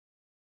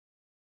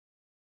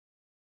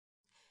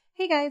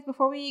Hey guys,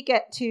 before we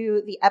get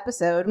to the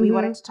episode, we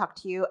wanted to talk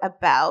to you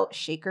about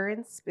Shaker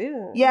and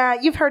Spoon. Yeah,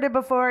 you've heard it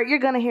before. You're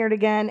going to hear it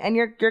again, and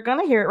you're going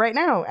to hear it right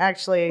now,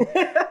 actually.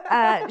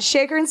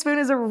 Shaker and Spoon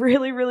is a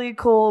really, really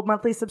cool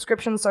monthly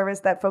subscription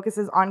service that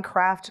focuses on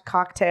craft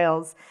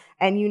cocktails.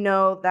 And you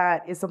know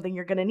that is something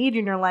you're going to need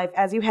in your life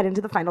as you head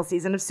into the final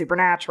season of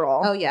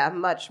Supernatural. Oh yeah,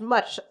 much,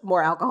 much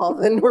more alcohol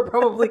than we're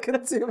probably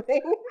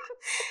consuming.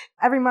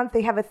 Every month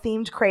they have a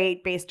themed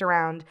crate based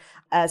around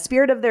a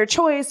spirit of their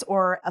choice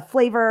or a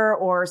flavor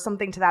or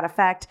something to that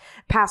effect.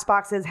 Past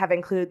boxes have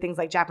included things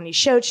like Japanese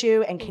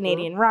shochu and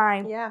Canadian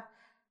rye. Yeah.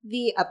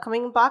 The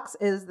upcoming box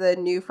is the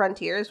New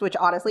Frontiers, which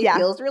honestly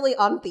feels really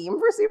on theme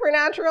for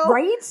Supernatural.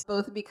 Right?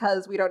 Both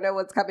because we don't know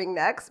what's coming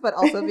next, but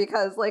also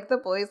because like the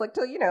boys like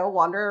to,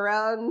 wander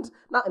around,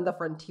 not in the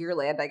frontier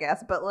land, I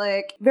guess, but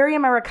like... Very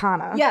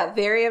Americana. Yeah,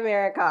 very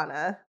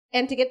Americana.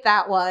 And to get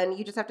that one,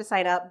 you just have to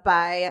sign up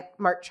by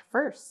March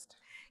 1st.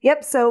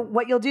 Yep. So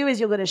what you'll do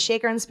is you'll go to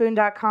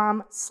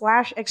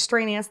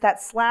shakerandspoon.com/extraneous. That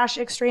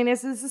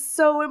 /extraneous is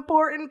so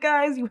important,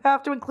 guys. You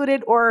have to include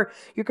it or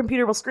your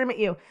computer will scream at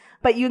you.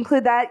 But you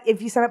include that.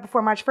 If you sign up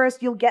before March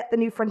 1st, you'll get the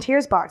New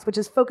Frontiers box, which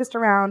is focused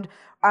around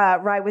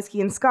rye,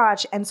 whiskey, and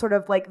scotch and sort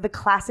of like the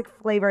classic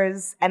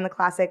flavors and the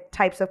classic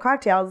types of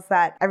cocktails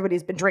that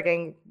everybody's been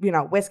drinking,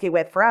 whiskey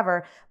with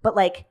forever. But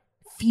like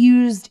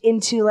fused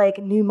into like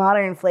new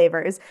modern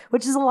flavors,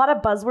 which is a lot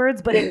of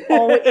buzzwords, but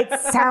it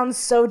sounds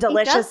so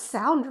delicious. It does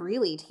sound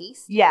really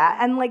tasty. Yeah,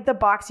 and like the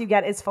box you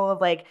get is full of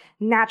like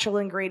natural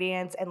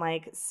ingredients and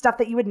like stuff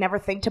that you would never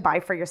think to buy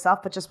for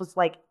yourself, but just was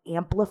like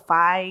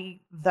amplify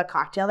the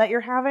cocktail that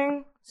you're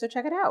having. So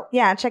check it out.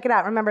 Yeah, check it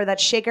out. Remember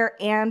that's Shaker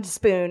and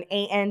Spoon,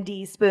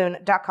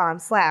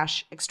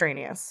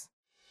 ANDSpoon.com/extraneous.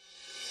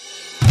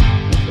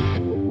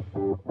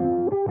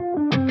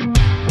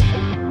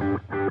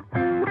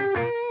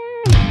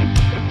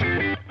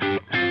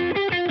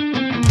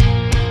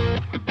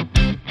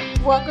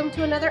 Welcome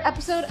to another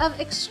episode of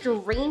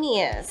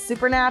Extraneous.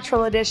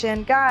 Supernatural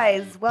edition.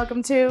 Guys,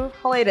 welcome to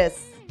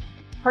Hiatus.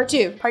 Part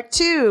 2. Part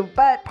 2,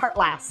 but part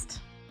last.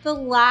 The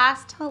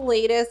last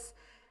hiatus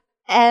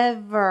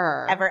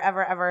ever.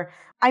 Ever.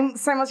 I'm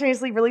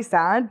simultaneously really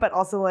sad, but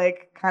also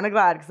like kind of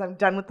glad because I'm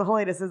done with the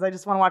hiatuses. I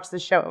just want to watch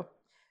this show.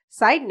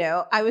 Side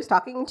note, I was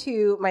talking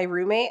to my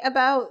roommate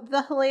about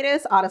the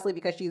hiatus, honestly,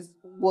 because she's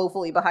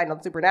woefully behind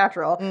on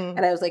Supernatural.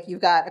 And I was like,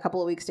 you've got a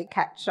couple of weeks to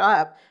catch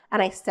up.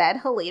 And I said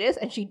hiatus,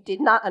 and she did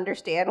not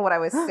understand what I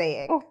was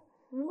saying.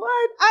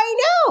 What? I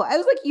know. I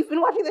was like, you've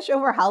been watching the show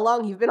for how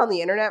long? You've been on the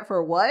internet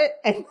for what?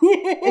 And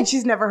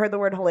she's never heard the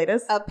word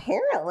hiatus?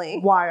 Apparently.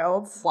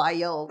 Wild.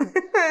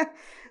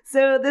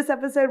 So this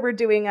episode, we're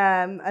doing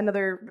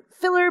another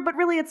filler, but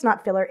really it's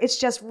not filler. It's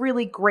just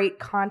really great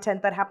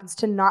content that happens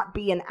to not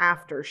be an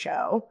after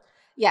show.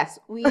 Yes,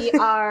 we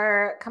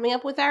are coming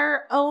up with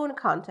our own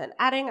content,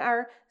 adding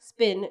our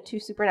spin to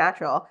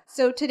Supernatural.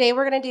 So today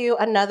we're going to do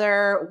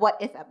another What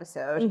If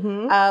episode.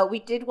 We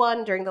did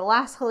one during the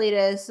last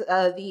hiatus,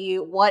 the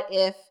What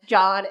If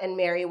John and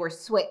Mary were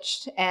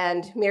switched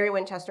and Mary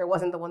Winchester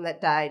wasn't the one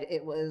that died,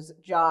 it was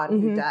John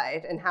who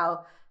died, and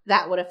how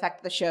that would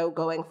affect the show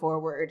going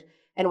forward.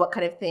 And what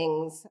kind of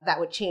things that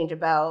would change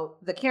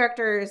about the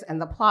characters and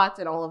the plots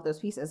and all of those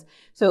pieces.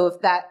 So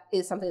if that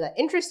is something that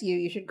interests you,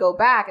 you should go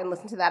back and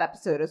listen to that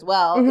episode as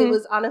well. It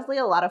was honestly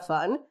a lot of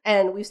fun.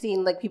 And we've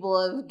seen like people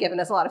have given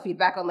us a lot of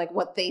feedback on like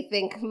what they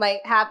think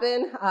might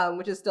happen,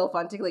 which is still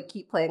fun to like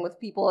keep playing with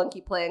people and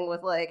keep playing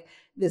with like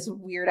this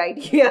weird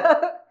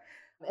idea.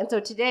 And so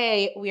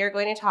today we are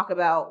going to talk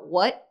about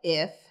what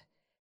if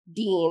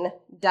Dean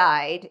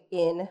died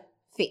in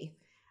Faith.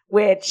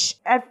 Which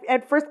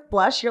at first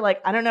blush, you're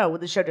like, I don't know,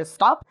 would the show just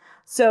stop?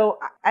 So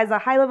as a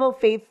high level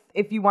Faith,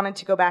 if you wanted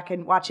to go back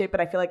and watch it,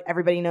 but I feel like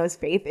everybody knows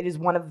Faith, it is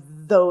one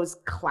of those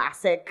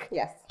classic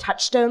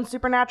touchstone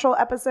Supernatural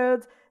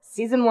episodes.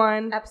 Season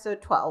 1.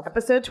 Episode 12.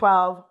 Episode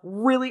 12,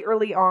 really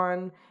early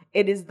on.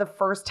 It is the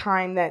first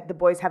time that the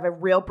boys have a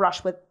real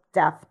brush with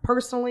death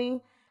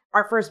personally.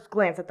 Our first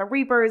glance at the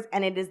Reapers,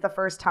 and it is the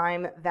first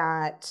time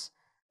that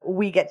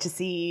we get to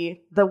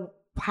see the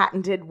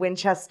patented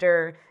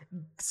Winchester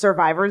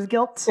survivor's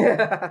guilt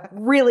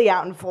really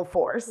out in full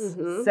force.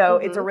 It's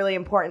a really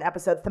important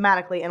episode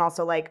thematically and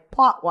also like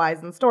plot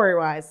wise and story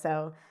wise.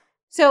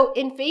 So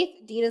in Faith,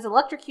 Dean is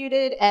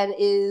electrocuted and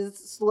is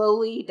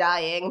slowly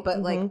dying,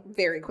 but like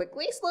very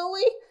quickly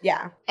slowly.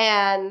 Yeah.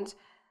 And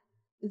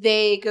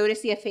they go to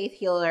see a Faith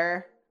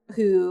healer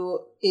who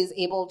is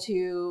able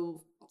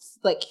to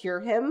like cure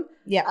him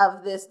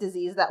of this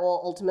disease that will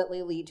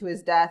ultimately lead to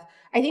his death.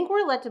 I think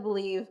we're led to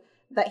believe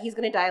that he's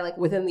going to die like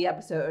within the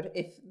episode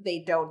if they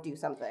don't do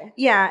something.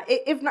 Yeah,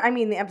 if not, I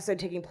mean the episode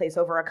taking place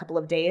over a couple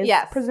of days,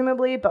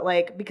 presumably, but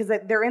like because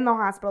they're in the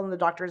hospital and the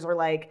doctors are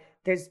like,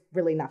 there's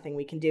really nothing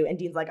we can do. And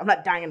Dean's like, I'm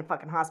not dying in a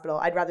fucking hospital.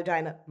 I'd rather die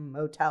in a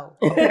motel,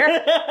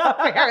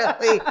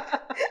 apparently.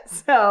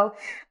 So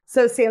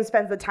Sam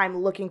spends the time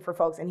looking for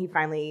folks, and he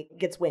finally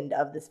gets wind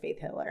of this faith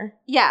healer.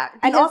 Yeah.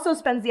 And also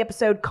spends the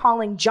episode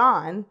calling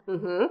John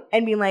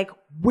and being like,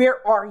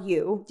 where are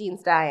you?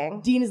 Dean's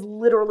dying. Dean is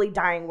literally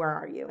dying. Where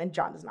are you? And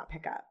John does not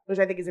pick up, which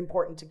I think is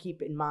important to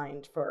keep in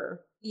mind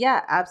for...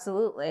 Yeah,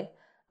 absolutely.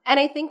 And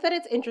I think that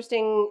it's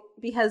interesting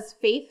because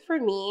faith for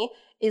me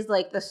is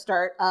like the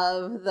start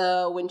of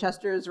the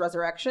Winchester's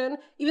resurrection,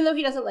 even though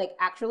he doesn't like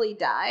actually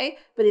die,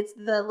 but it's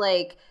the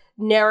like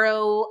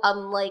narrow,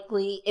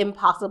 unlikely,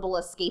 impossible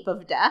escape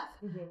of death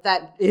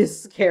that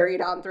is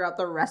carried on throughout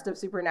the rest of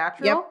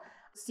Supernatural. Yep.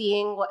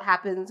 Seeing what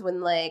happens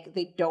when like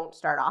they don't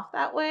start off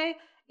that way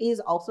is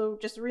also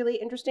just really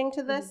interesting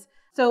to this.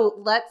 So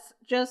let's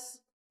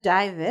just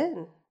dive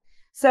in.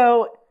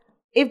 So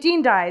if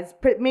Dean dies,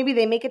 maybe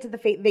they make it to the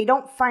faith. They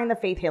don't find the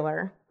faith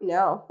healer.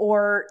 No.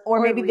 Or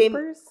maybe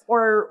Reapers?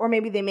 or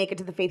maybe they make it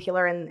to the faith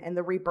healer and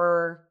the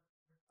Reaper.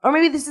 Or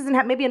maybe this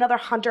isn't. Maybe another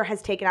hunter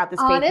has taken out this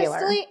faith healer.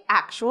 Honestly,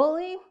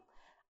 actually,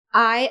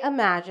 I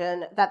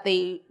imagine that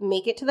they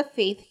make it to the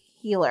faith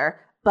healer,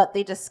 but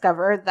they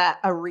discover that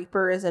a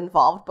Reaper is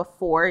involved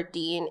before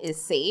Dean is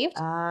saved.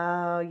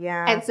 Oh,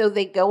 yeah. And so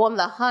they go on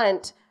the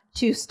hunt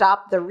to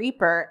stop the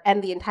Reaper,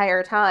 and the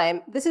entire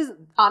time, this is,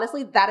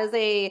 honestly, that is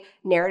a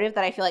narrative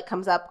that I feel like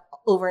comes up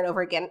over and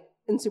over again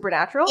in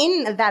Supernatural.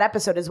 In that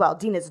episode as well,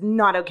 Dean is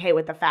not okay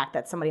with the fact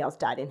that somebody else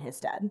died in his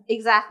stead.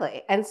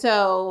 Exactly. And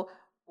so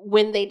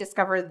when they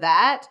discover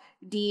that,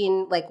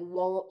 Dean, like,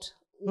 won't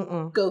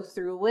go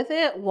through with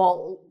it,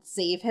 won't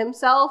save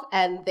himself,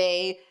 and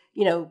they,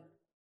 you know,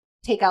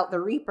 take out the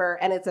Reaper,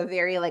 and it's a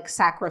very, like,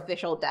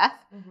 sacrificial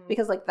death,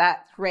 because, like,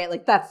 that's, right,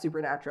 like, that's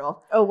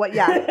Supernatural. Oh, what?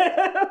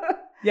 Yeah.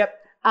 Yep.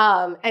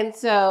 And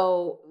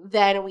so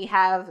then we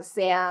have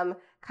Sam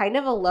kind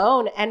of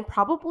alone and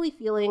probably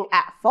feeling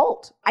at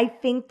fault. I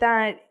think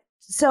that,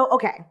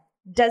 okay,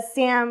 does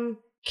Sam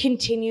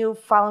continue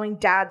following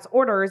Dad's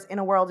orders in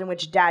a world in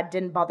which Dad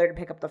didn't bother to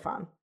pick up the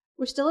phone?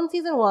 We're still in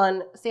season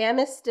 1. Sam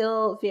is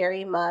still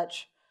very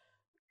much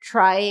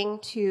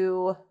trying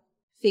to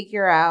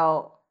figure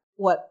out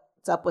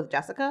what's up with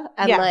Jessica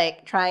and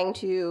like trying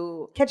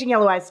to... Catching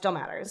Yellow Eyes still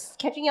matters.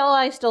 Catching Yellow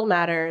Eyes still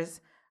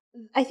matters.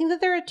 I think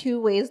that there are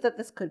 2 ways that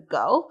this could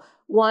go.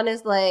 One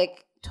is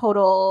like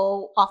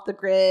total off the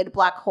grid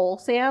black hole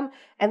Sam,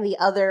 and the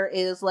other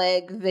is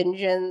like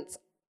vengeance,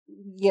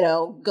 you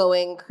know,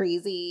 going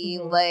crazy,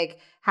 like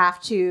have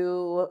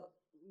to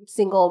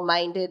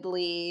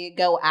single-mindedly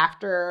go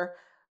after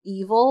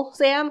evil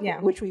Sam,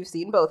 which we've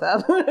seen both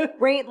of.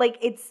 Right? Like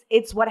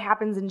it's what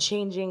happens in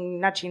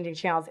not changing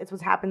channels. It's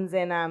what happens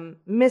in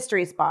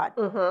Mystery Spot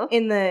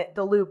in the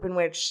loop in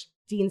which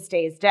Dean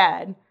stays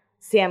dead.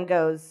 Sam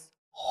goes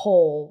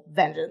whole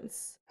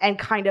vengeance and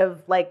kind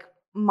of like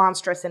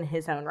monstrous in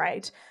his own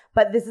right.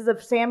 But this is a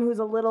Sam who's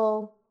a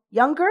little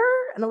younger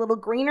and a little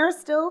greener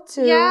still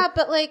too. Yeah,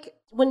 but like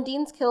when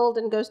Dean's killed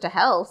and goes to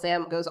hell,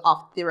 Sam goes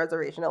off the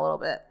reservation a little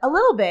bit. A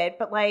little bit,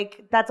 but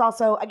like that's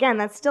also, again,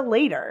 that's still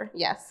later.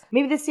 Yes.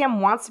 Maybe this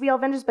Sam wants to be all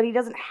vengeance, but he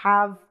doesn't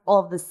have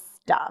all of this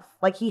stuff.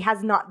 Like he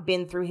has not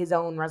been through his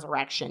own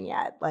resurrection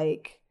yet.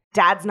 Like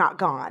Dad's not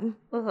gone.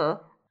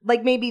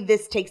 Like maybe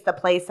this takes the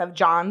place of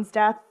John's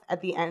death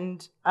at the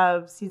end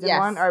of season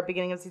 1 or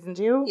beginning of season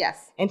 2.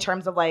 Yes. In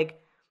terms of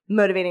like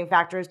motivating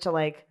factors to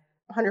like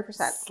 100%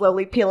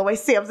 slowly peel away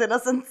Sam's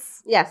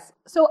innocence. Yes.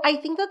 So I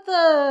think that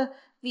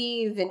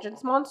the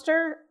vengeance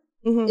monster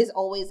is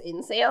always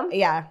in Sam.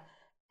 Yeah.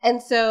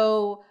 And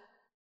so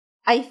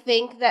I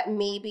think that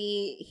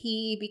maybe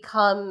he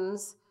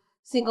becomes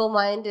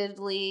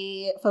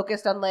single-mindedly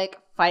focused on like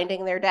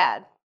finding their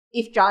dad.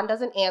 If John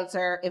doesn't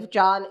answer, if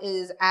John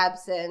is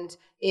absent,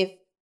 if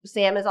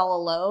Sam is all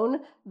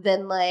alone,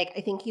 then like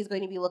I think he's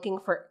going to be looking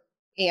for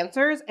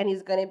answers, and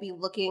he's going to be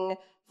looking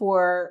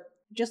for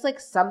just like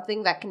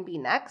something that can be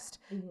next.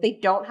 They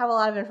don't have a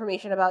lot of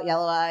information about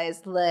Yellow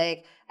Eyes.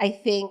 Like I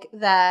think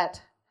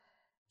that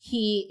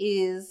he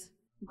is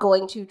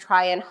going to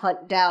try and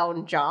hunt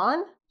down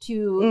John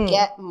to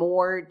get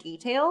more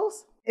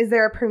details. Is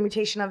there a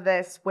permutation of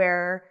this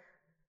where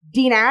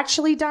Dean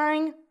actually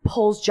dying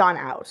pulls John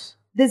out?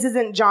 This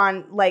isn't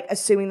John, like,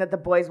 assuming that the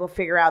boys will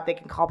figure out they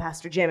can call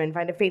Pastor Jim and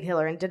find a faith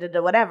healer and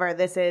da-da-da whatever.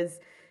 This is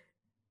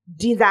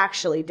Dean's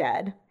actually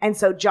dead. And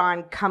so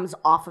John comes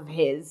off of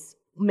his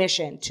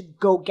mission to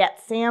go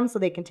get Sam so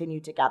they continue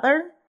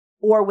together.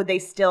 Or would they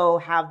still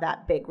have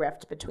that big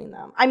rift between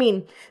them? I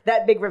mean,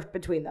 that big rift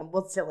between them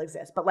will still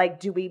exist. But, like,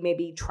 do we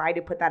maybe try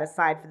to put that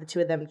aside for the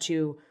two of them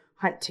to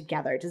hunt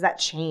together? Does that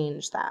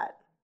change that?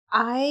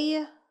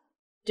 I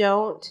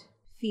don't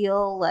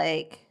feel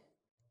like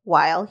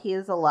while he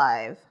is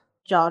alive,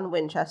 John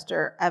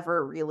Winchester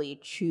ever really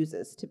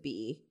chooses to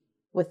be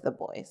with the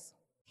boys.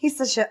 He's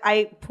such a,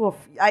 I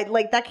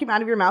like that came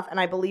out of your mouth and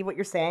I believe what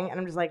you're saying. And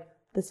I'm just like,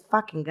 this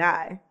fucking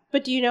guy.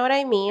 But do you know what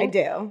I mean? I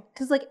do.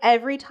 Because like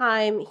every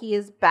time he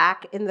is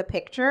back in the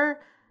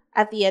picture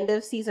at the end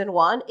of season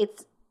 1,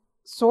 it's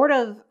sort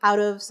of out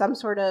of some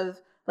sort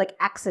of like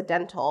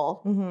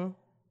accidental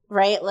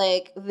right?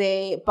 Like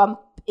they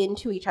bump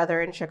into each other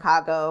in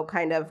Chicago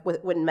kind of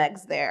when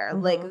Meg's there.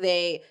 Mhm. Like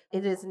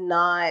it is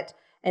not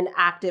an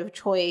active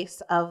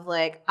choice of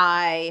like,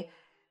 I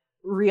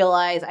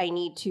realize I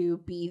need to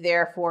be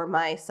there for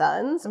my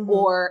sons, Mhm.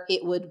 or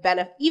it would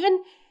benefit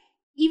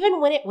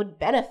even when it would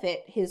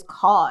benefit his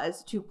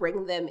cause to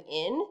bring them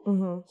in.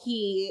 Mhm.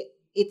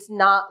 It's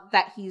not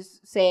that he's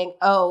saying,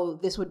 oh,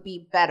 this would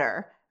be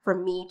better for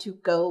me to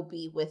go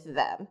be with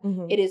them.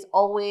 Mhm. It is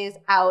always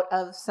out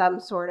of some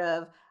sort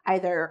of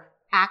either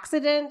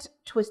accident,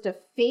 twist of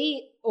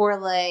fate, or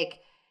like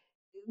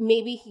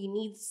maybe he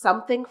needs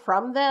something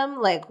from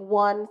them. Like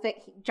one thing,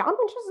 John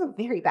Winchester is a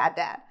very bad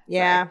dad.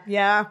 Yeah,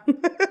 yeah.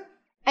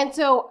 And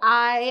so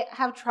I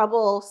have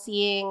trouble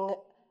seeing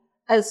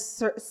a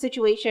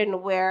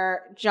situation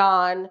where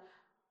John,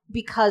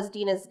 because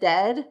Dean is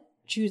dead,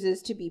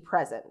 chooses to be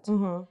present.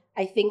 Mhm.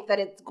 I think that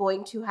it's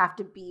going to have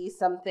to be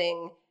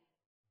something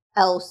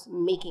else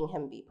making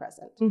him be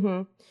present.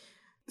 Mhm.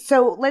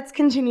 So let's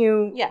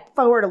continue Yeah.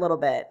 forward a little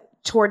bit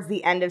towards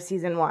the end of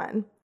season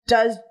 1.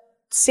 Does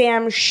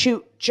Sam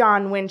shoot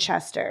John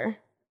Winchester?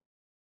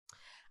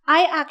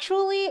 I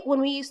actually,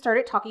 when we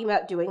started talking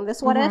about doing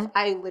this What Mhm. If,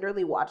 I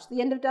literally watched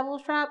the end of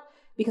Devil's Trap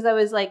because I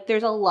was like,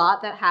 there's a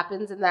lot that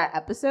happens in that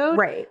episode.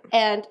 Right.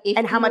 And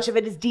How much of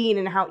it is Dean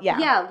and how, yeah.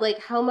 Yeah, like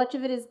how much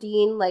of it is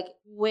Dean, like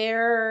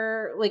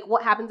where, like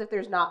what happens if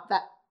there's not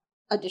that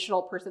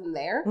additional person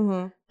there?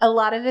 Mhm. A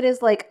lot of it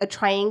is like a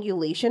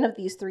triangulation of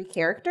these three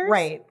characters.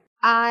 Right.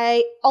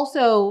 I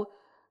also,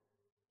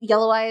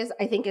 Yellow Eyes,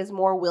 I think, is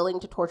more willing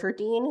to torture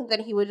Dean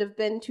than he would have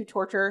been to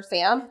torture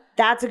Sam.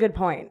 That's a good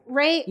point.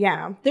 Right?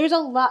 Yeah. There's a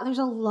lot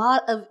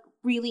of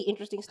really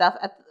interesting stuff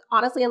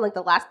honestly in like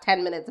the last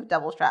 10 minutes of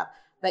Devil's Trap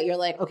that you're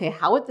like, okay,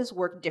 how would this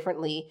work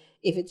differently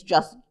if it's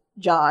just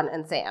John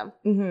and Sam?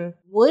 Mhm.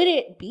 Would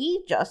it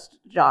be just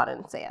John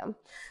and Sam?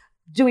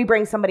 Do we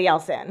bring somebody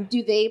else in?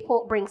 Do they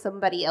bring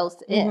somebody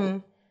else in?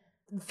 Mhm.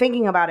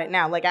 Thinking about it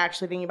now, like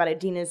actually thinking about it,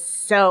 Dean is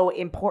so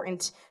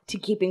important to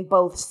keeping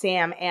both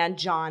Sam and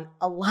John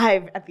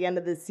alive at the end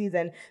of this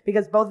season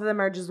because both of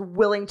them are just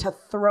willing to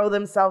throw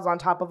themselves on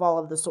top of all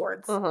of the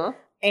swords. Uh-huh.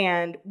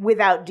 And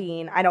without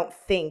Dean, I don't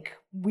think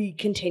we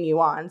continue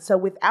on. So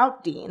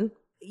without Dean,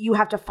 you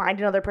have to find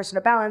another person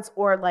to balance,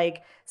 or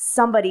like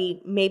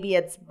somebody, maybe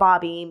it's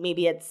Bobby,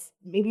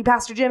 maybe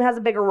Pastor Jim has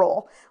a bigger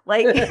role.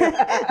 Like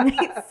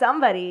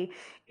somebody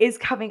is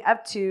coming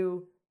up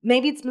to,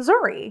 maybe it's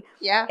Missouri.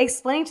 Yeah.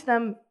 Explaining to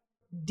them,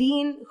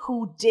 Dean,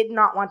 who did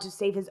not want to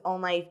save his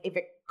own life if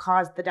it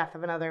caused the death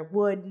of another,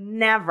 would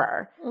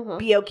never Mhm.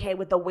 be okay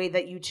with the way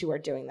that you two are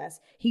doing this.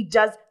 He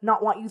does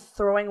not want you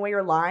throwing away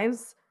your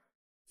lives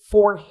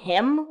for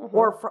him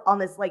or for on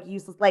this like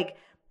useless, like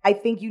I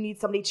think you need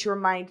somebody to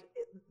remind.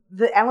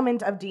 The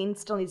element of Dean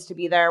still needs to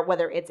be there,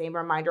 whether it's a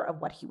reminder of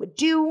what he would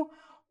do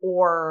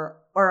or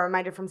a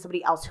reminder from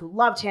somebody else who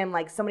loved him.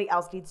 Like somebody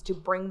else needs to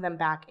bring them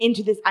back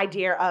into this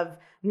idea of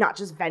not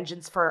just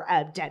vengeance for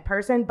a dead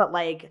person, but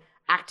like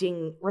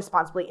acting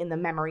responsibly in the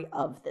memory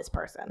of this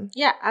person.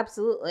 Yeah,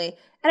 absolutely.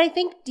 And I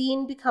think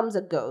Dean becomes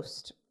a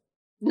ghost.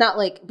 Not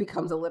like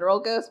becomes a literal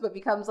ghost, but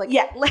becomes like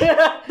Yeah, like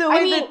the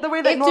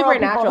way that it's normal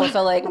supernatural, people-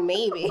 so like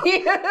maybe.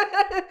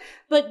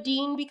 But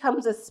Dean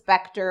becomes a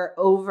specter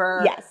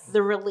over Yes.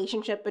 the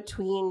relationship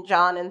between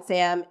John and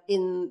Sam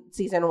in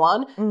season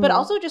 1, but Mhm.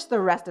 also just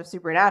the rest of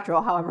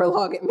Supernatural, however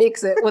long it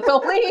makes it with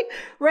only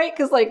right,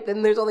 because like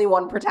then there's only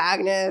one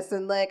protagonist,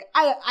 and like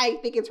I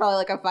think it's probably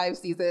like a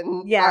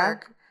 5-season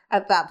arc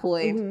at that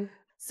point. Mhm.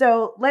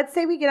 So let's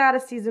say we get out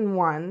of season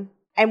 1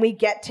 and we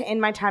get to In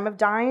My Time of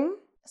Dying.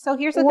 So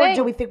here's the Or thing.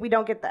 do we think we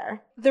don't get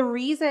there? The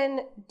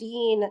reason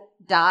Dean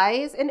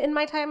dies in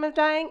My Time of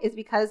Dying is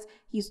because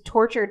he's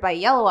tortured by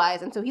Yellow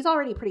Eyes, and so he's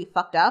already pretty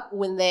fucked up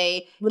when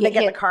they get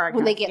in hit- the car.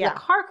 when they get in the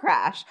car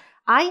crash.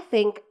 I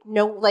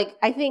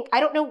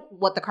don't know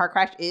what the car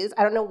crash is.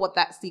 I don't know what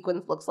that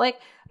sequence looks like,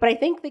 but I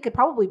think they could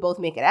probably both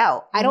make it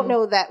out. I don't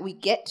know that we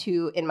get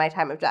to In My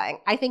Time of Dying.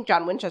 I think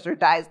John Winchester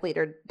dies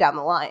later down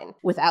the line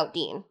without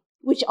Dean,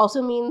 which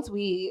also means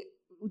we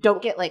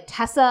don't get like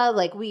Tessa.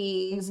 Like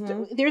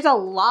there's a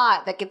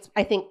lot that gets,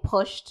 I think,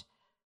 pushed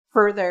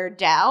further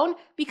down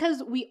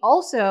because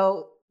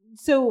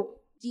so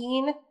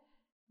Dean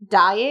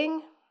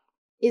dying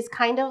is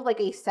kind of like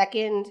a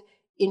second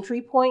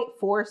entry point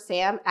for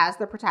Sam as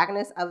the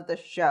protagonist of the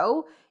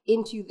show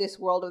into this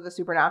world of the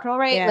supernatural,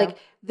 right? Yeah. Like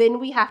then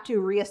we have to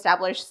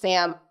reestablish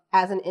Sam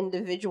as an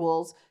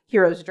individual's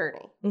hero's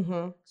journey.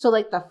 Mm-hmm. So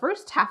like the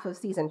first half of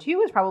season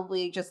 2 is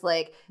probably just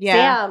like Yeah.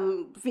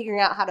 Sam figuring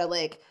out how to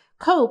like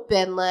cope,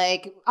 and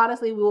like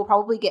honestly we will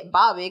probably get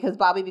Bobby because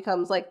Bobby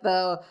becomes like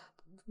the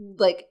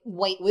like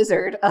white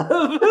wizard of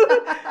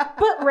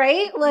but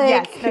right, like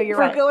Yes, no, you're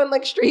we're right. going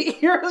like straight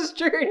hero's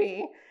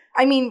journey.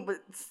 I mean,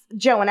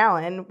 Joe and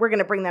Ellen, we're going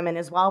to bring them in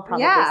as well,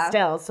 probably Yeah.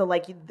 still. So,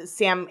 like,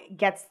 Sam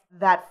gets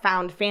that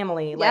found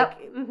family, like,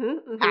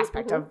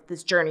 aspect of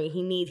this journey.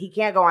 He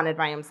can't go on it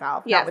by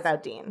himself, Yes. not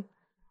without Dean.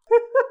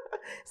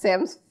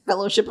 Sam's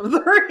Fellowship of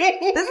the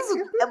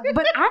Ring.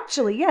 But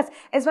actually, yes,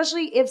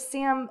 especially if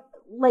Sam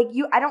like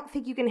I don't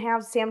think you can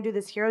have Sam do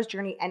this hero's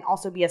journey and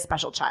also be a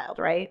special child,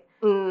 right?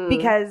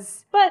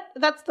 But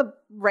that's the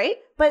right.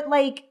 But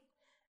like,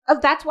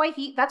 that's why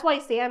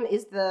Sam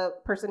is the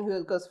person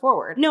who goes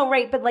forward. No,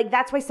 right, but like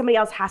that's why somebody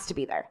else has to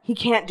be there. He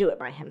can't do it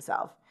by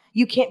himself.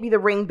 You can't be the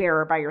ring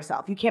bearer by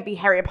yourself. You can't be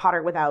Harry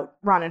Potter without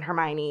Ron and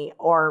Hermione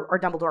or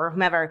Dumbledore or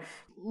whomever.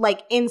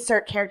 Like,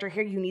 insert character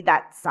here, you need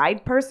that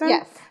side person.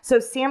 Yes.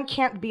 So Sam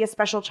can't be a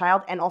special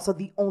child and also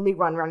the only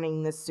one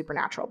running this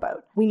supernatural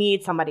boat. We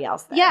need somebody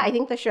else there. Yeah, I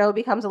think the show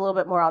becomes a little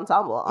bit more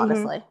ensemble,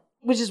 honestly.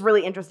 Mm-hmm. Which is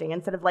really interesting.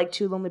 Instead of like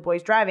two lonely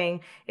boys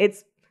driving,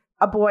 it's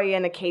a boy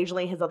and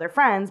occasionally his other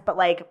friends, but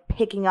like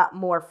picking up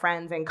more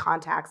friends and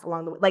contacts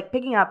along the way. Like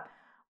picking up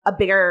a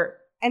bigger...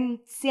 And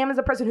Sam is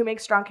a person who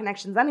makes strong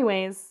connections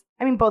anyways.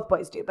 I mean, both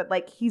boys do, but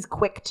like he's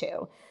quick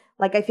too.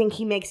 Like I think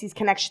he makes these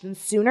connections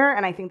sooner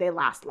and I think they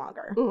last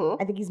longer.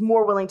 Mm-hmm. I think he's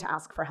more willing to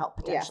ask for help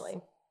potentially.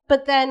 Yes.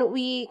 But then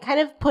we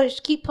kind of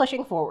keep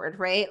pushing forward,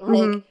 right?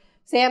 Like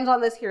Sam's on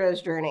this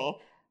hero's journey.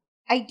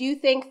 I do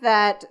think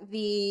that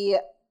the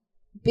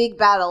big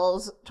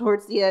battles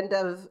towards the end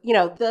of,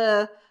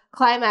 the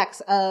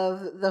climax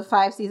of the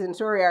 5-season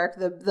story arc,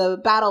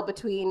 the battle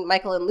between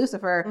Michael and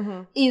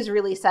Lucifer is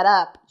really set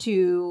up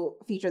to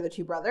feature the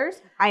two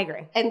brothers. I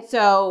agree. And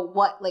so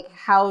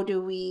how do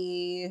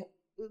we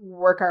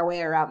work our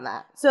way around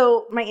that?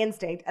 So my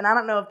instinct, and I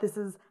don't know if this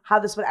is how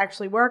this would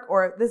actually work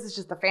or this is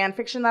just the fan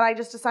fiction that I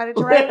just decided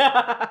to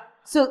write.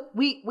 So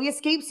we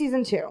escape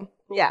season 2.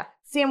 Yeah.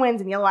 Sam wins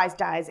and Yellow Eyes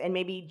dies and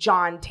maybe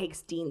John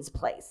takes Dean's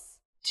place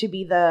to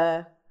be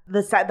the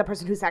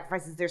person who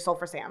sacrifices their soul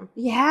for Sam.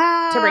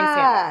 Yeah. To bring Sam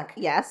back.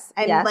 Yes.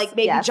 And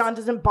maybe John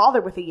doesn't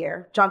bother with a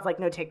year. John's like,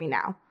 no, take me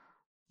now.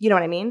 You know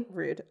what I mean?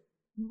 Rude.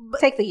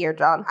 Take the year,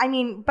 John. I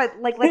mean, but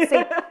like, let's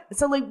say,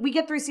 so like we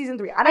get through season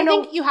 3. I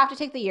think you have to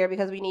take the year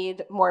because we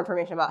need more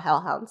information about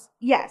Hellhounds.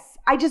 Yes.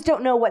 I just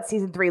don't know what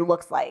season 3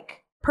 looks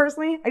like.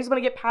 Personally, I just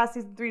want to get past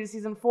season 3 to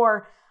season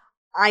 4.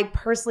 I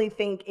personally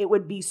think it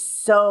would be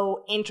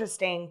so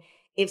interesting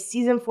if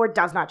season 4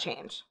 does not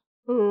change.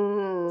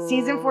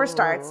 Season 4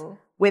 starts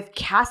with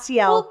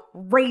Castiel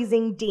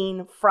raising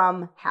Dean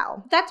from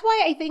hell. That's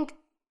why I think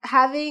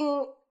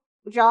having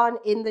John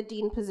in the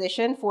Dean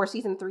position for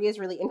season 3 is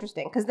really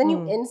interesting. Because then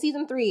you end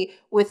season 3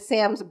 with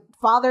Sam's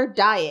father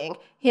dying,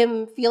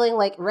 him feeling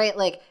like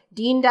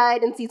Dean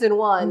died in season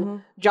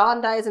 1,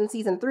 John dies in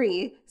season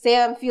 3.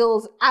 Sam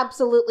feels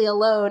absolutely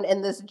alone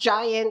in this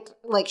giant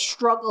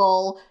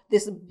struggle,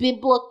 this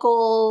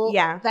biblical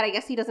that I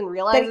guess he doesn't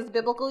realize is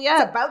biblical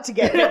yet. It's about to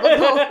get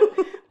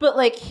biblical.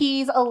 But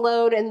he's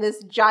alone in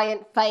this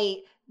giant fight.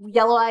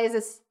 Yellow Eyes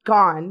is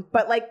gone,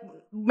 but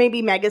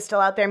maybe Meg is still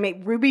out there.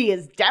 Maybe Ruby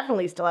is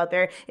definitely still out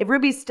there. If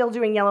Ruby's still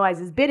doing Yellow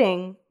Eyes'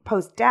 bidding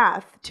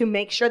post-death to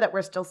make sure that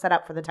we're still set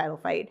up for the title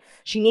fight,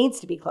 she needs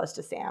to be close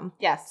to Sam.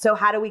 Yes. So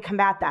how do we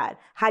combat that?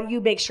 How do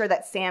you make sure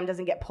that Sam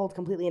doesn't get pulled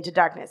completely into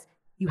darkness?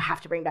 You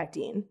have to bring back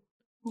Dean.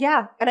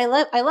 Yeah, and I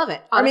love it.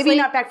 Honestly, or maybe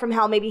not back from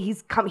hell. Maybe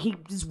he's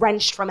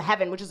wrenched from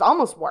heaven, which is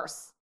almost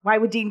worse. Why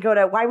would Dean go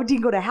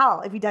to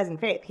hell if he dies in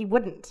faith? He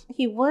wouldn't.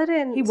 He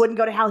wouldn't. He wouldn't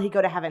go to hell. He'd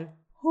go to heaven.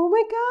 Oh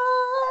my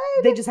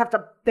God.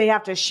 They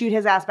have to shoot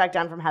his ass back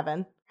down from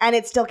heaven. And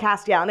it's still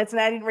Castiel. And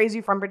I didn't raise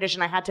you from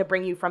perdition. I had to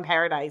bring you from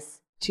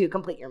paradise to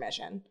complete your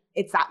mission.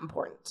 It's that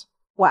important.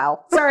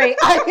 Wow. Sorry.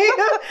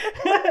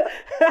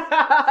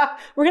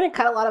 We're going to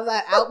cut a lot of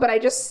that out, but I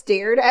just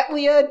stared at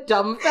Leah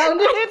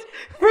dumbfounded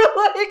for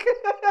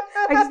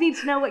I just need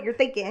to know what you're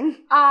thinking.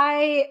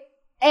 I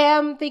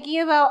am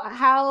thinking about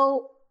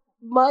how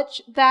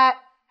much that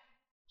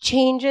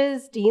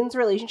changes Dean's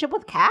relationship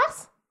with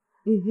Cass.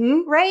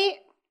 Right?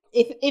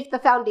 If the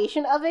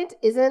foundation of it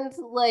isn't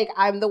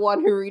I'm the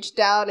one who reached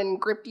down and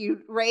gripped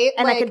you, right?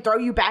 And I can throw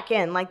you back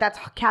in. That's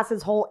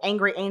Cass's whole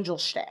angry angel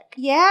shtick.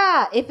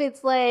 Yeah. If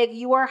it's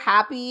you are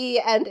happy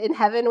and in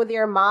heaven with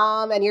your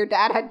mom and your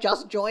dad had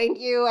just joined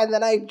you and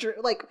then I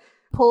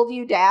pulled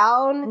you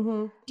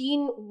down.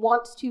 Dean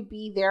wants to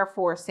be there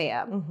for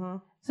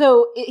Sam.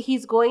 So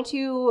he's going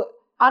to,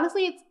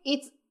 honestly,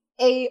 it's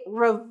a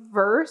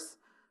reverse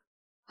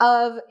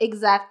of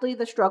exactly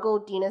the struggle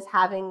Dean is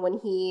having when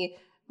he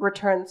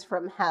returns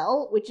from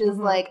hell, which is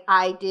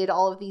I did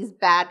all of these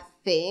bad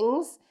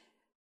things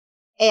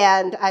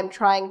and I'm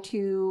trying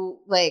to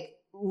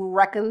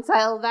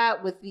reconcile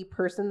that with the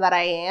person that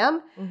I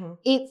am.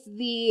 It's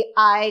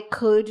I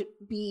could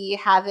be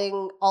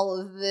having all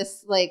of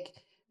this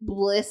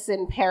bliss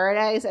and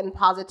paradise and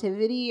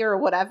positivity or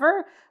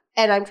whatever,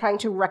 and I'm trying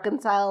to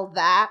reconcile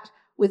that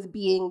with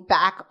being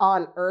back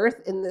on Earth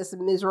in this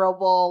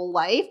miserable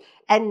life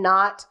and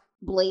not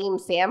blame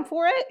Sam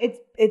for it.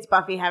 It's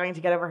Buffy having to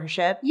get over her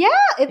shit. Yeah,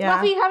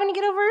 Buffy having to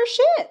get over her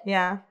shit.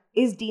 Yeah.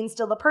 Is Dean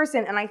still the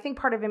person? And I think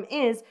part of him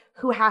is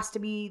who has to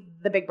be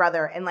the big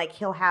brother and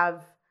he'll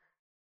have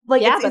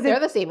but they're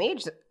the same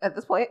age at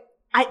this point.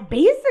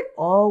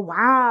 Oh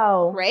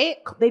wow. Right?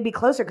 They'd be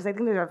closer because I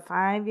think there's a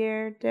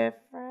 5-year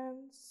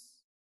difference.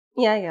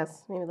 Yeah, I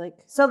guess. Maybe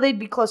so they'd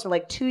be closer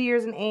 2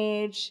 years in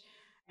age.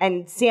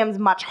 And Sam's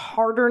much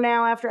harder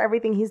now after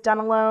everything he's done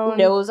alone.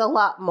 Knows a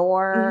lot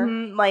more.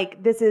 Mm-hmm. Like,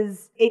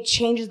 it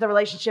changes the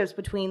relationships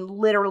between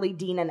literally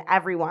Dean and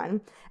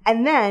everyone.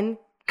 And then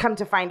come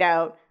to find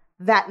out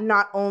that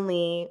not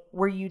only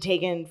were you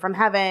taken from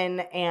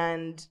heaven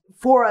and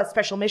for a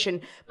special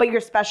mission, but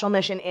your special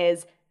mission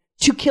is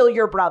to kill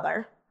your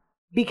brother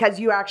because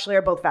you actually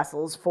are both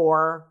vessels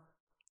for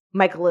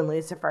Michael and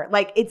Lucifer.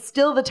 Like, it's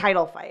still the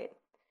title fight,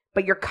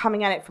 but you're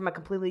coming at it from a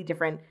completely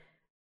different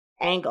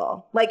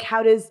angle. Like,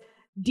 how does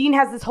Dean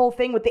has this whole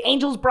thing with the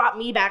angels brought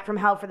me back from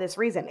hell for this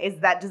reason?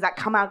 Does that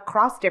come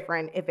across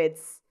different if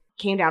it's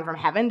came down from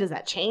heaven? Does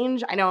that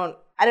change? I don't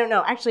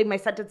know. Actually, my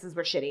sentences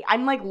were shitty.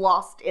 I'm like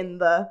lost in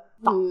the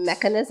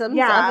mechanisms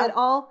of it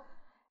all.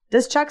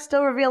 Does Chuck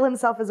still reveal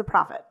himself as a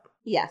prophet?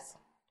 Yes,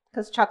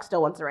 because Chuck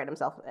still wants to write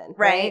himself in,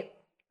 right?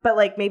 But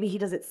like maybe he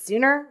does it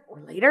sooner or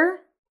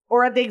later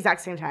or at the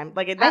exact same time.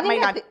 Like that might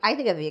not. I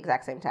think at the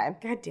exact same time.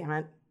 God damn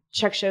it!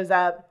 Chuck shows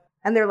up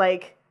and they're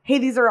like, hey,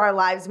 these are our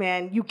lives,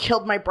 man. You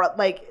killed my brother.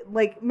 Like,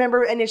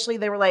 remember initially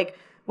they were like,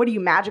 what are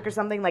you, magic or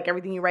something? Like,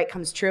 everything you write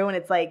comes true. And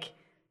it's like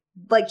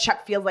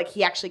Chuck feels like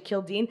he actually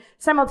killed Dean.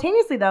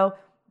 Simultaneously, though,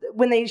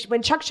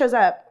 when Chuck shows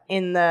up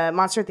in the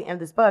monster at the end of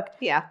this book,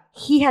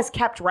 he has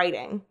kept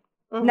writing.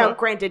 Mm-hmm. Now,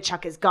 granted,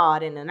 Chuck is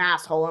God and an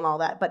asshole and all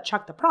that, but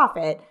Chuck the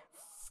prophet,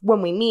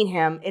 when we meet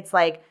him, it's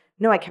like,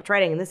 no, I kept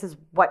writing, and this is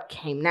what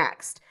came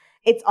next.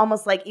 It's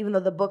almost like even though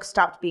the book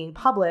stopped being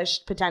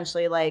published,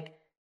 potentially, like,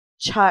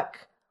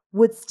 Chuck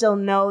would still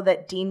know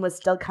that Dean was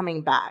still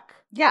coming back.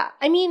 Yeah.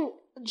 I mean,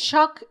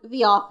 Chuck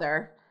the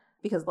author,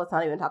 because let's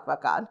not even talk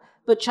about God,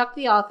 but Chuck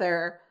the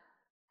author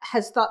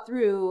has thought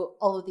through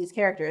all of these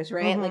characters,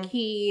 right? Mm-hmm. Like,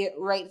 he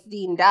writes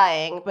Dean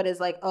dying, but is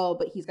like, oh,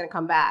 but he's going to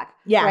come back.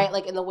 Yeah. Right?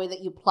 Like, in the way that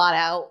you plot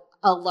out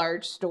a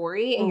large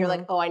story, and you're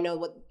like, oh, I know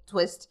what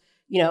twist,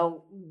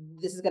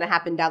 this is going to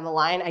happen down the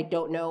line. I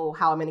don't know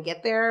how I'm going to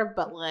get there,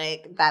 but,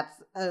 like,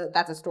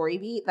 that's a story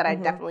beat that I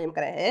definitely am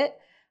going to hit.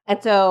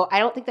 And so I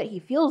don't think that he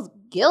feels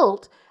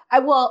guilt.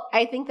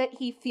 I think that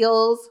he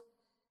feels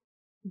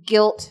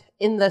guilt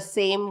in the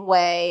same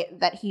way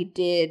that he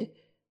did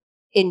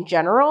in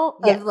general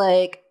of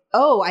like,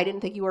 oh, I didn't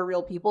think you were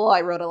real people.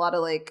 I wrote a lot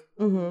of like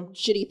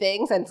shitty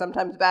things and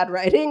sometimes bad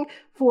writing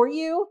for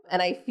you.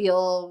 And I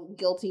feel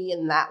guilty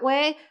in that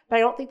way. But I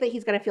don't think that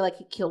he's going to feel like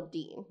he killed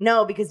Dean.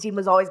 No, because Dean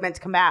was always meant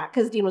to come back.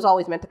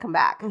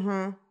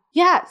 Mm-hmm.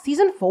 Yeah,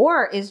 season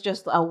 4 is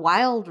just a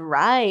wild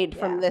ride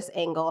from this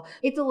angle.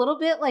 It's a little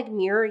bit like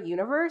Mirror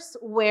Universe,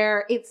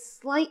 where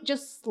it's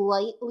just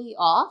slightly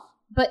off,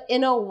 but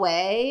in a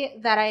way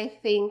that I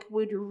think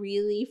would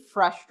really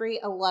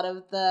frustrate a lot of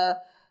the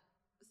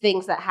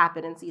things that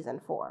happen in season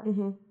 4.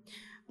 Mm-hmm.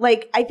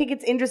 Like, I think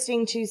it's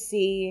interesting to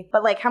see,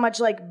 but like how much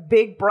like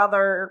big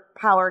brother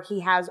power he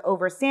has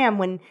over Sam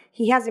when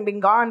he hasn't been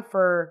gone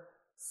for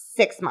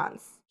 6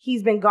 months.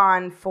 He's been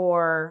gone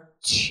for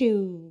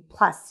 2+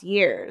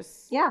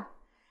 years. Yeah.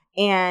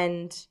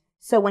 And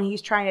so when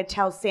he's trying to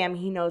tell Sam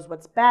he knows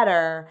what's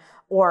better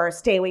or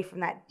stay away from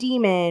that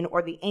demon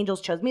or the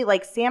angels chose me,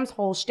 like Sam's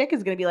whole shtick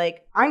is going to be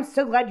like, I'm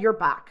so glad you're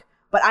back,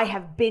 but I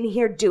have been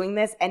here doing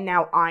this and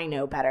now I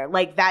know better.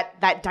 Like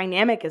that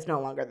dynamic is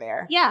no longer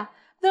there. Yeah.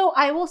 Though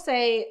I will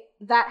say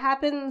that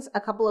happens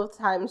a couple of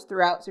times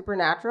throughout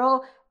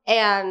Supernatural.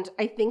 And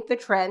I think the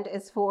trend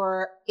is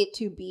for it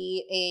to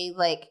be a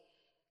like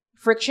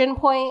friction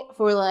point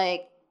for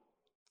like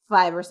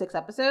 5 or 6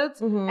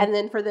 episodes, and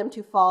then for them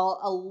to fall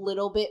a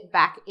little bit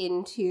back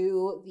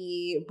into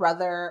the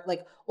brother,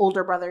 like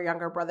older brother,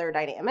 younger brother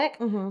dynamic.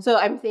 So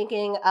I'm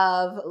thinking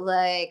of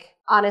like,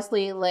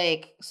 honestly,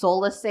 like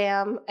Soulless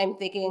Sam. I'm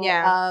thinking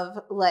of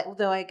like,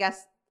 though I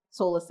guess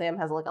Soulless Sam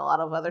has like a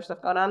lot of other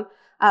stuff going on.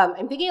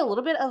 I'm thinking a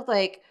little bit of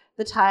like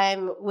the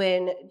time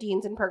when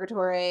Dean's in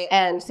purgatory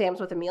and Sam's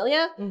with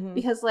Amelia,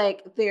 because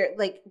like they're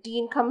like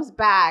Dean comes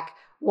back,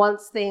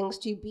 wants things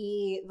to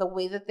be the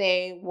way that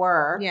they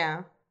were.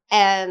 Yeah.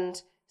 And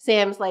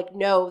Sam's like,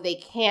 no, they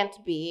can't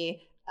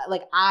be.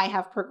 Like, I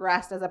have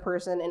progressed as a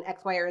person in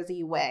X, Y, or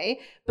Z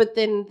way. But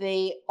then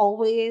they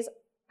always,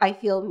 I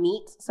feel,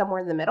 meet somewhere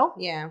in the middle.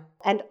 Yeah.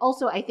 And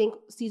also, I think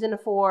season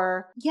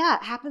 4,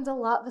 happens a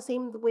lot the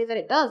same way that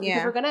it does.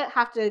 Because we're going to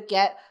have to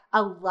get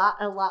a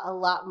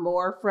lot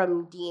more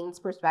from Dean's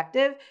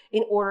perspective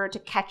in order to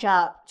catch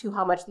up to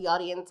how much the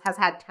audience has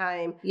had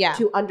time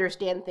to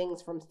understand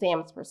things from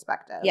Sam's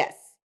perspective. Yes.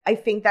 I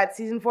think that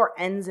season 4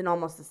 ends in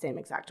almost the same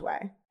exact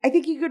way. I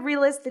think you could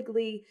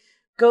realistically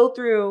go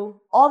through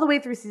all the way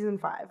through season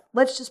 5.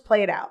 Let's just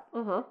play it out.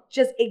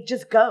 It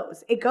just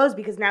goes. It goes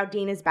because now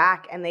Dean is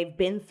back and they've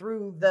been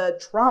through the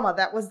trauma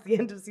that was the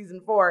end of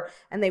season 4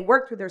 and they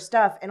worked through their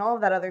stuff and all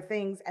of that other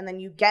things. And then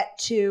you get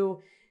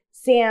to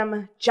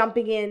Sam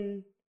jumping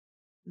in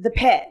the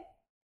pit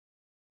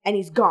and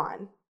he's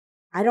gone.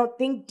 I don't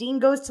think Dean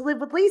goes to live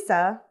with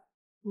Lisa.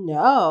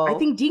 No. I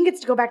think Dean gets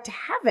to go back to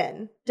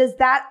heaven. Does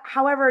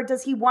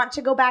he want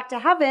to go back to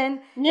heaven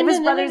if his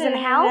brother's in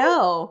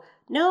hell?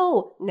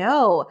 No.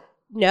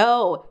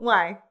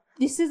 Why?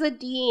 This is a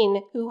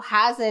Dean who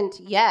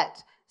hasn't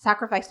yet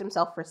sacrificed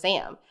himself for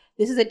Sam.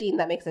 This is a Dean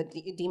that makes a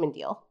demon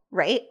deal.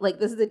 right? Like,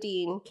 this is a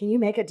Dean. Can you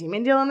make a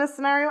demon deal in this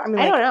scenario? I mean,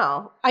 I don't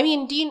know. I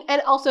mean, Dean,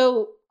 and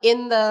also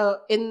in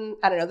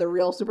I don't know, the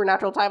real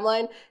Supernatural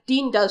timeline,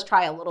 Dean does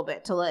try a little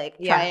bit to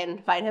try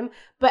and find him.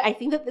 But I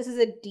think that this is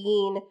a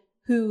Dean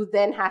who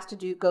then has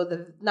to go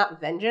the,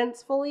 not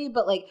vengeance fully,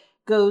 but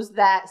goes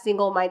that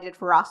single-minded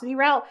ferocity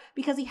route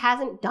because he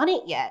hasn't done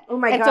it yet. Oh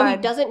my God. And so he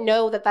doesn't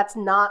know that that's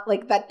not,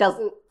 that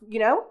doesn't,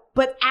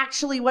 But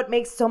actually what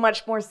makes so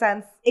much more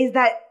sense is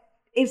that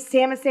if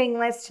Sam is saying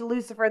yes to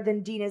Lucifer,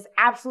 then Dean is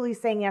absolutely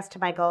saying yes to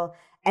Michael,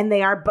 and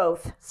they are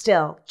both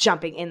still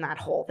jumping in that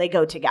hole. They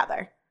go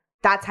together.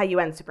 That's how you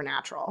end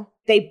Supernatural.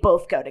 They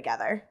both go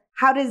together.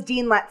 How does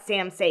Dean let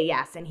Sam say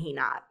yes and he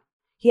not?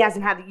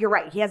 You're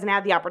right, he hasn't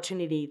had the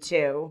opportunity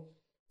to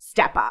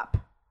step up.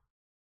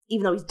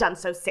 Even though he's done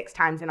so 6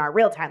 times in our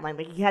real timeline,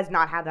 he has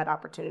not had that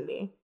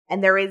opportunity.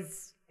 And there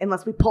is,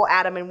 unless we pull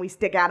Adam and we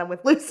stick Adam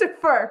with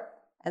Lucifer.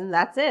 And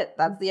that's it.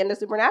 That's the end of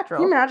Supernatural.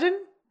 Can you imagine?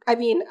 I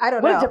mean, I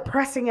don't know. What a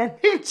depressing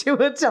ending to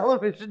a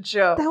television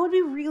show. That would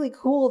be really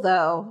cool,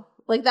 though.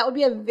 That would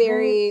be a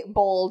very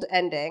bold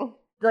ending.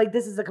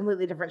 This is a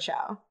completely different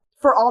show.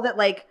 For all that,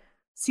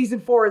 season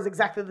 4 is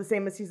exactly the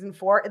same as season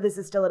 4, this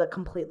is still a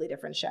completely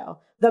different show.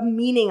 The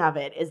meaning of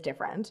it is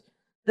different.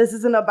 This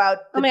isn't about...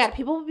 Oh my God,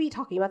 people will be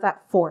talking about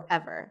that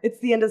forever. It's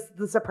the end of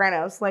The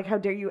Sopranos. How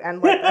dare you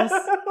end like this?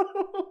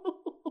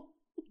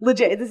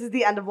 Legit, this is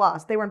the end of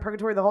Lost. They were in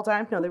purgatory the whole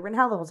time? No, they were in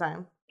hell the whole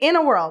time. In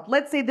a world,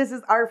 let's say this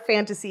is our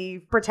fantasy,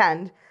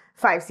 pretend,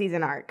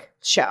 5-season arc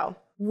show.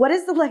 What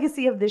is the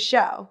legacy of this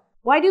show?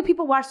 Why do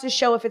people watch this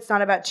show if it's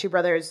not about 2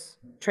 brothers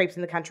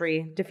traipsing the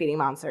country, defeating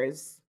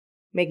monsters,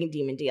 making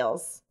demon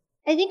deals?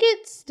 I think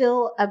it's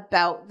still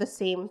about the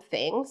same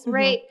things,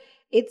 right?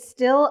 It's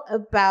still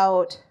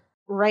about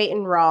right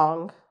and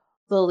wrong,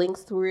 the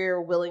lengths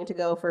we're willing to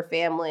go for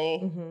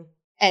family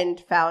and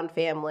found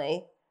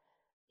family.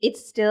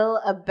 It's still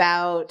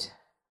about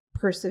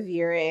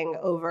persevering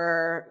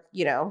over,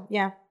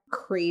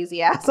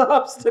 crazy ass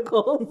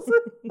obstacles.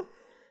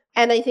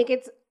 And I think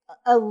it's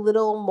a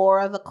little more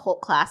of a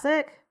cult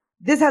classic.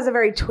 This has a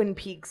very Twin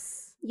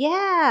Peaks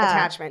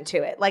attachment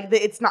to it.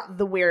 It's not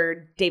the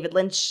weird David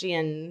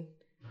Lynchian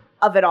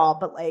of it all,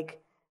 but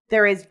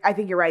there is, I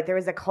think you're right, there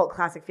is a cult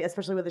classic feel,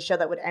 especially with a show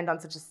that would end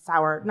on such a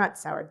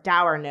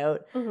dour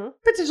note.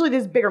 Potentially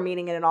there's bigger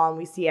meaning in it all, and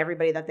we see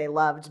everybody that they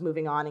loved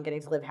moving on and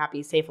getting to live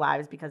happy, safe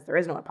lives because there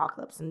is no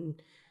apocalypse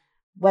and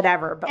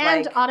whatever. But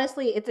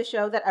honestly, it's a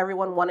show that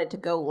everyone wanted to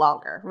go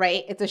longer,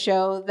 right? It's a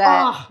show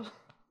that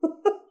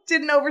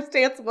didn't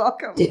overstay its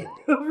welcome.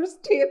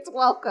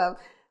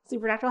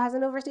 Supernatural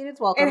hasn't overstayed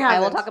its welcome. I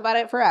will talk about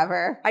it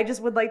forever. I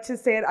just would like to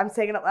say it. I'm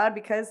saying it out loud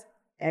because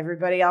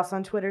everybody else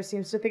on Twitter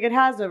seems to think it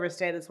has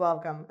overstayed its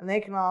welcome, and they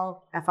can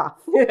all F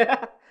off.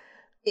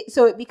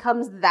 So it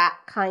becomes that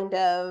kind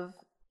of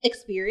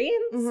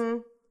experience.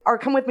 Or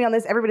come with me on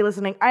this, everybody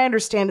listening. I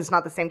understand it's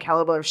not the same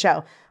caliber of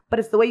show, but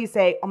it's the way you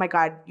say, oh my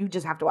God, you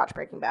just have to watch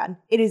Breaking Bad.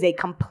 It is a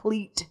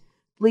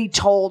completely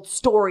told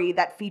story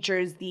that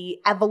features the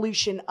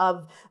evolution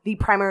of the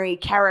primary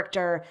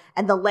character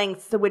and the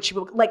lengths to which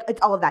you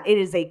it's all of that. It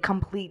is a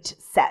complete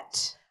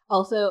set.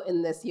 Also,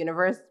 in this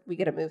universe, we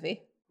get a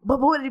movie. But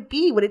what would it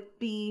be? Would it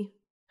be,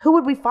 who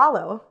would we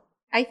follow?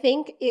 I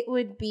think it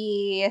would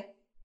be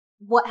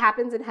what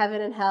happens in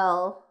heaven and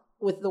hell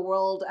with the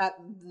world at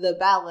the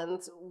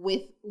balance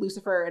with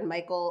Lucifer and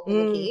Michael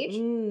in the cage.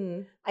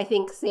 I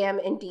think Sam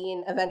and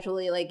Dean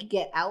eventually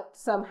get out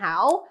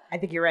somehow. I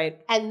think you're right.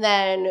 And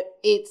then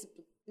it's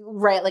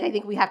right. I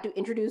think we have to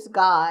introduce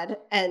God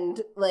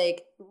and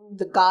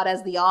the God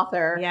as the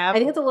author. Yeah. I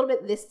think it's a little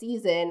bit this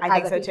season. I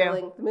think so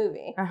too. The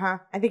movie. I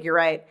think you're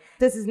right.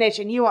 This is niche,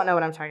 and you won't know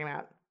what I'm talking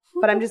about.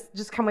 But I'm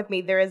just come with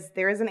me. There is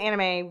an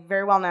anime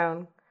very well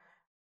known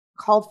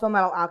called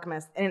Fullmetal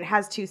Alchemist, and it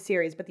has 2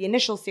 series. But the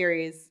initial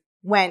series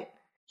went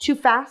too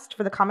fast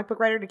for the comic book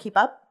writer to keep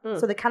up,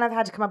 so they kind of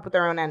had to come up with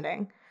their own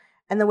ending.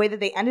 And the way that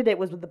they ended it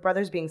was with the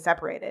brothers being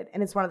separated.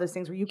 And it's one of those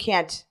things where you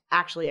can't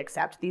actually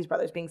accept these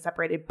brothers being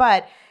separated,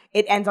 but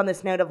it ends on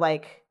this note of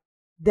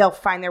they'll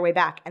find their way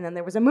back. And then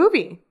there was a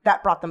movie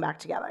that brought them back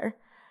together.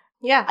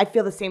 Yeah, I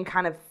feel the same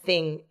kind of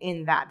thing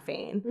in that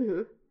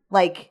vein.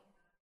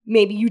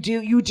 Maybe you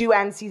do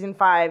end season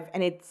 5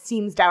 and it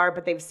seems dour,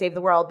 but they've saved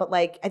the world. But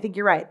I think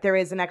you're right. There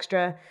is an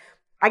extra,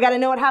 I got to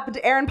know what happened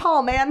to Aaron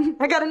Paul, man.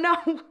 I got to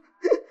know.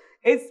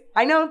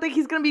 I don't think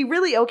he's going to be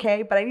really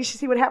okay, but I need to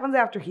see what happens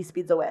after he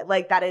speeds away.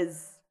 That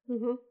is,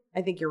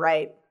 I think you're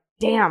right.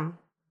 Damn.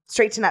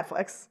 Straight to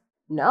Netflix.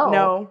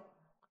 No.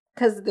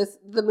 Because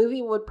the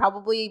movie would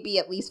probably be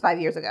at least 5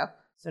 years ago.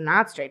 So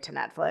not straight to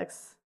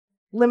Netflix.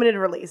 Limited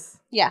release.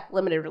 Yeah,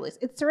 limited release.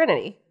 It's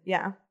Serenity.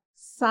 Yeah.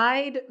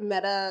 Side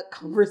meta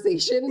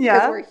conversation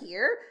because we're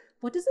here.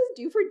 What does this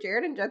do for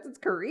Jared and Jensen's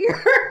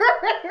career?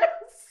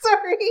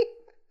 Sorry.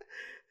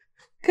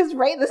 Because,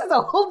 this is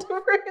a whole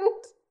different...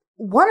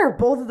 One or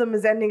both of them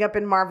is ending up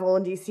in Marvel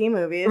and DC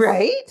movies.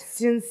 Right?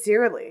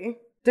 Sincerely.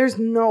 There's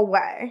no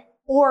way.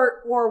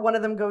 Or one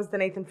of them goes the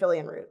Nathan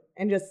Fillion route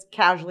and just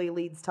casually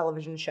leads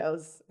television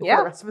shows for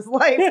the rest of his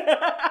life.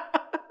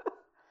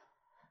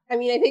 I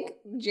mean, I think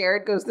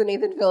Jared goes the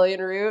Nathan Fillion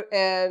route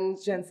and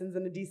Jensen's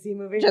in a DC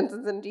movie.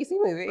 Jensen's in a DC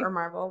movie. Or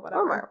Marvel,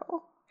 whatever. Or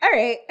Marvel. All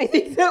right. I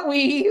think that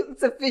we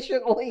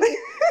sufficiently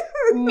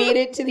made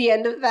it to the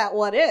end of that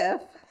what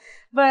if.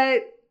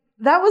 But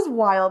that was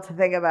wild to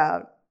think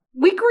about.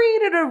 We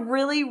created a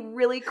really,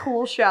 really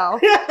cool show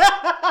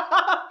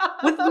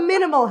with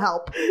minimal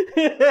help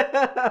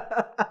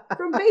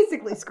from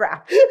basically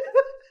scratch.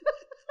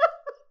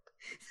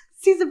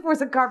 Season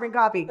 4's a carbon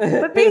copy,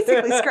 but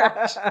basically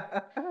scratch.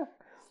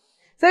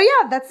 So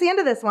yeah, that's the end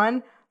of this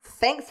one.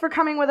 Thanks for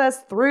coming with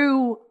us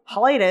through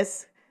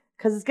hiatus,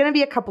 because it's going to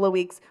be a couple of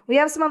weeks. We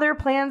have some other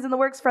plans in the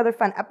works for other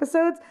fun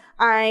episodes.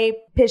 I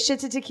pitched it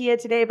to Takia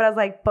today, but I was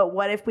like, but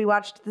what if we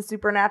watched the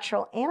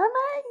Supernatural anime?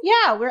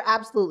 Yeah, we're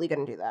absolutely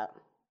going to do that.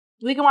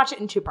 We can watch it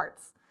in 2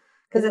 parts.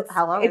 Because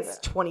How long is it's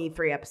it?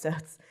 23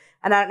 episodes.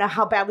 And I don't know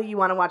how badly you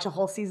want to watch a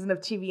whole season of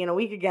TV in a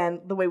week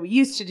again, the way we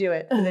used to do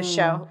it for this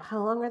show.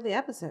 How long are the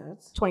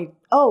episodes? 20.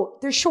 Oh,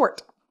 they're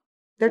short.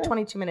 They're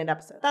 22-minute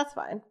episodes. That's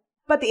fine.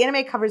 But the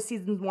anime covers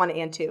seasons 1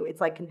 and 2.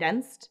 It's like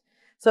condensed.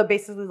 So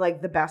basically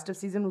like the best of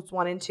seasons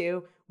 1 and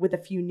 2 with a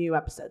few new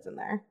episodes in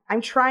there.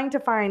 I'm trying to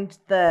find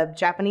the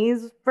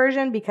Japanese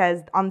version because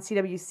on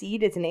CW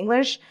Seed it's in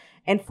English.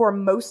 And for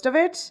most of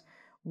it,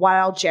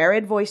 while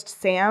Jared voiced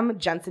Sam,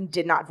 Jensen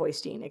did not voice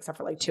Dean except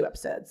for like 2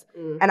 episodes.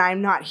 And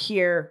I'm not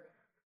here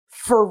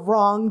for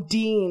wrong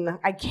Dean.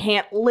 I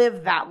can't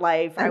live that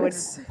life. I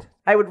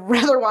would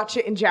rather watch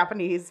it in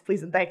Japanese,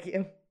 please and thank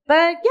you.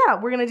 But yeah,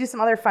 we're going to do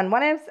some other fun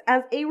what-ifs.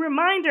 As a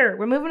reminder,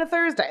 we're moving to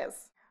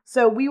Thursdays.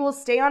 So we will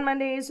stay on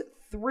Mondays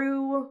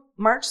through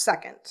March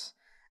 2nd.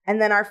 And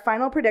then our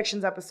final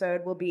predictions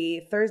episode will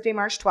be Thursday,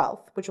 March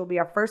 12th, which will be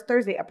our first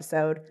Thursday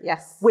episode.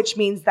 Yes. Which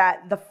means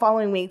that the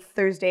following week,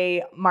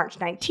 Thursday, March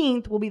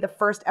 19th, will be the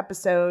first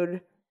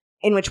episode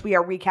in which we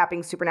are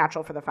recapping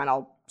Supernatural for the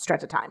final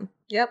stretch of time.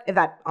 Yep. If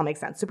that all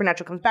makes sense.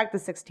 Supernatural comes back the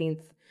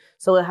 16th.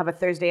 So we'll have a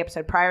Thursday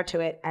episode prior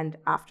to it and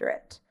after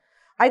it.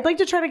 I'd like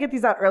to try to get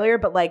these out earlier,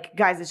 but like,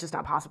 guys, it's just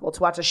not possible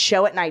to watch a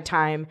show at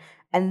nighttime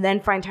and then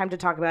find time to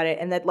talk about it.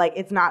 And that like,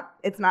 it's not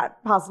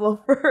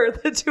possible for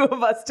the 2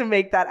 of us to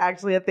make that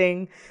actually a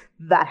thing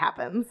that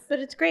happens. But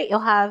it's great.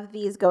 You'll have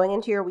these going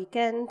into your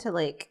weekend to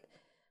like,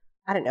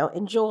 I don't know,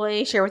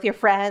 enjoy, share with your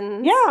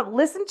friends. Yeah,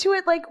 listen to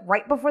it like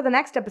right before the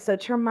next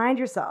episode to remind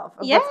yourself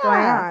of what's going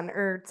on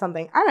or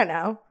something. I don't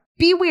know.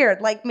 Be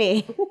weird like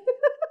me.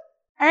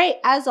 All right.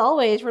 As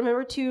always,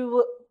 remember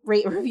to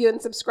rate, review,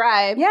 and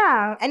subscribe.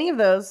 Yeah, any of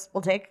those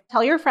we'll take.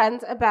 Tell your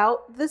friends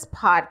about this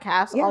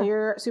podcast, all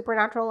your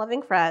Supernatural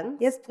loving friends.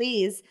 Yes,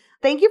 please.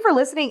 Thank you for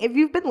listening. If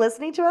you've been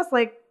listening to us,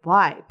 like,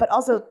 why? But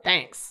also,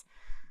 thanks.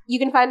 You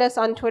can find us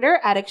on Twitter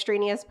at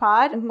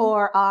extraneouspod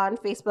or on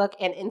Facebook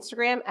and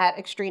Instagram at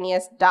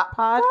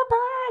extraneous.pod.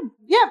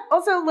 Yeah,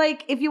 also,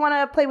 like, if you want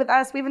to play with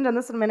us, we haven't done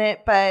this in a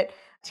minute, but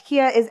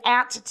Takia is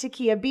at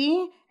Takia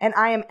B, and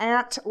I am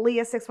at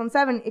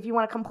Leah617 if you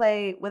want to come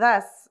play with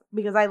us.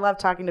 Because I love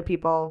talking to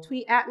people.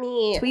 Tweet at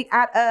me. Tweet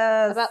at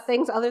us. About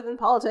things other than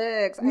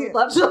politics. I would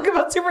love to talk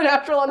about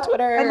Supernatural on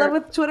Twitter. I love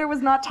if Twitter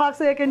was not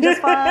toxic and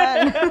just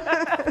fun.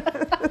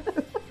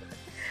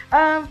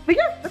 But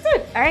yeah, that's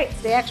it. All right,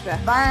 stay extra.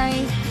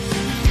 Bye.